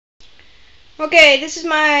Okay, this is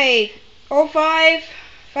my 05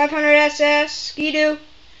 500SS Ski-Doo.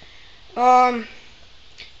 PowerMad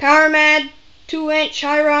 2-inch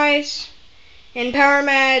high-rise and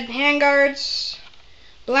PowerMad handguards,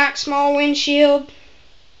 black small windshield,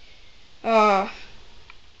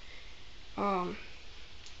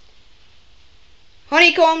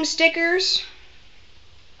 honeycomb stickers,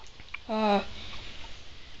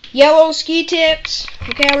 yellow ski tips.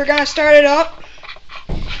 Okay, we're gonna start it up.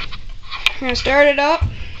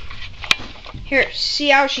 Here, see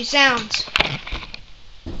how she sounds.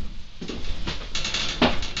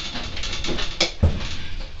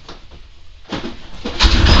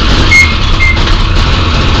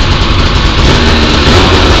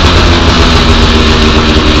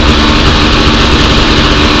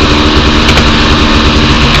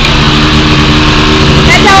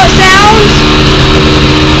 That's how it sounds.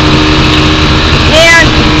 And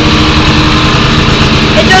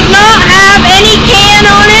it does not have any can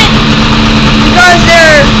on it because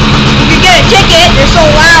you could get a ticket, they're so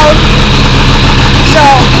loud. So,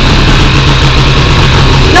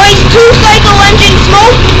 nice 2-cycle engine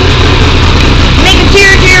smoke. Make a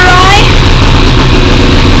tear to your eye.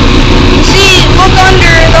 You see, look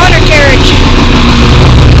under the undercarriage.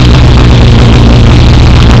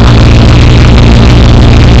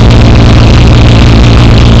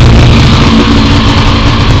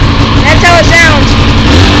 That's how it sounds.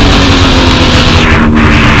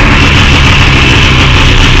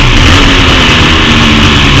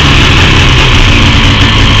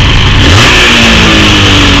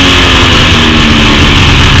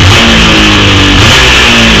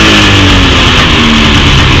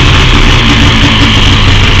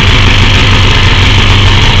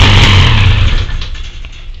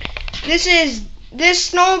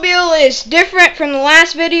 This snowmobile is different from the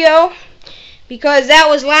last video because that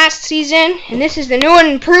was last season, and this is the new and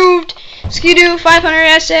improved Ski-Doo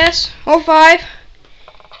 500SS 05,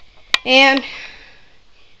 and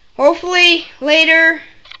hopefully later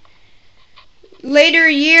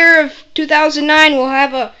year of 2009 we'll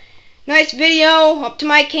have a nice video up to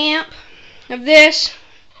my camp of this,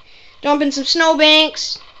 dumping some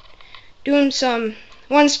snowbanks, doing some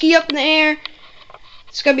one ski up in the air.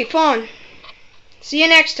 It's gonna be fun. See you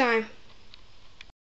next time.